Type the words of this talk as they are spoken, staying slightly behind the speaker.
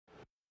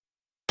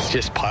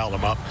just piled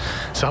them up.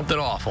 Something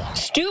awful.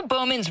 Stu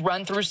Bowman's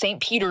run through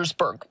St.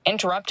 Petersburg,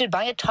 interrupted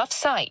by a tough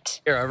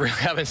sight. Here, I really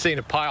haven't seen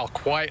a pile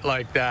quite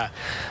like that.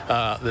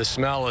 The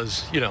smell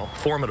is,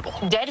 formidable.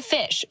 Dead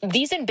fish,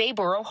 these in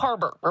Bayboro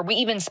Harbor, where we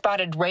even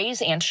spotted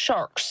rays and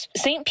sharks.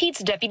 St. Pete's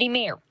deputy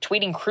mayor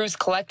tweeting crews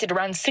collected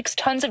around 6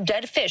 tons of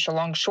dead fish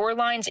along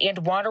shorelines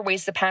and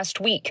waterways the past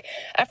week.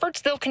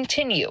 Efforts they'll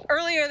continue.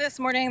 Earlier this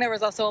morning, there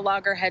was also a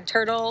loggerhead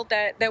turtle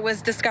that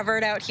was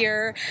discovered out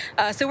here.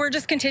 So we're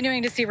just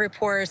continuing to see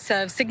reports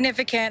of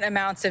significant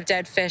amounts of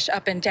dead fish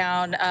up and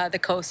down the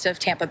coast of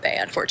Tampa Bay,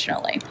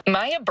 unfortunately.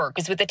 Maya Burke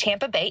is with the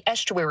Tampa Bay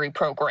Estuary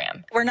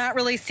Program. We're not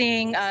really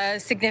seeing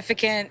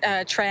significant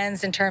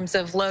trends in terms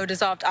of low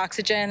dissolved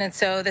oxygen, and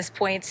so this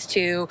points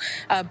to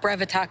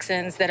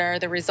brevetoxins that are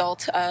the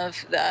result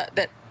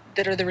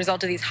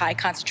of these high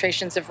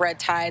concentrations of red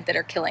tide that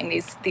are killing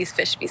these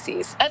fish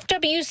species.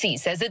 FWC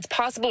says it's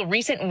possible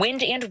recent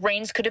wind and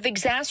rains could have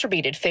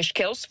exacerbated fish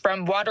kills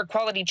from water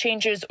quality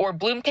changes or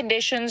bloom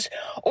conditions,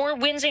 or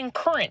winds and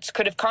currents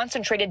could have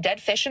concentrated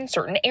dead fish in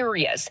certain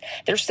areas.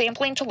 They're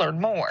sampling to learn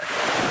more.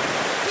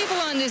 People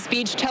on this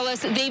beach tell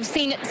us they've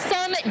seen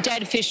some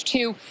dead fish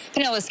too.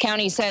 Pinellas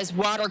County says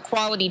water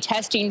quality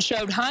testing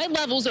showed high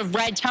levels of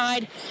red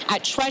tide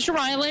at Treasure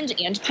Island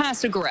and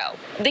Passagrow.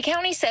 The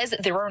county says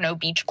there are no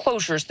beach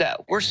closures,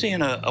 though. We're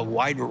seeing a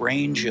wide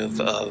range of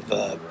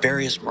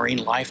various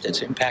marine life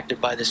that's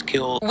impacted by this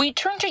kill. We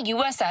turn to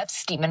USF's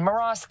Stephen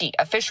Morosky,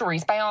 a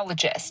fisheries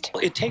biologist.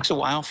 It takes a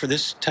while for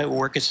this to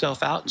work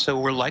itself out, so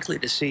we're likely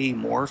to see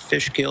more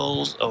fish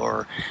kills,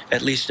 or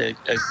at least a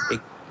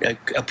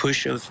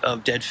push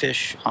of dead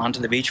fish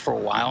onto the beach for a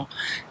while,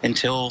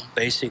 until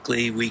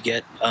basically we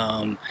get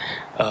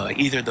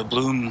either the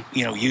bloom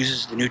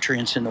uses the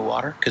nutrients in the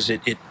water, because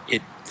it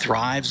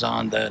thrives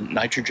on the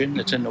nitrogen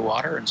that's in the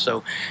water, and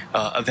so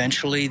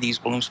eventually these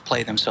blooms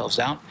play themselves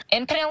out.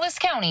 In Pinellas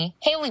County,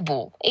 Haley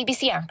Bull,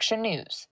 ABC Action News.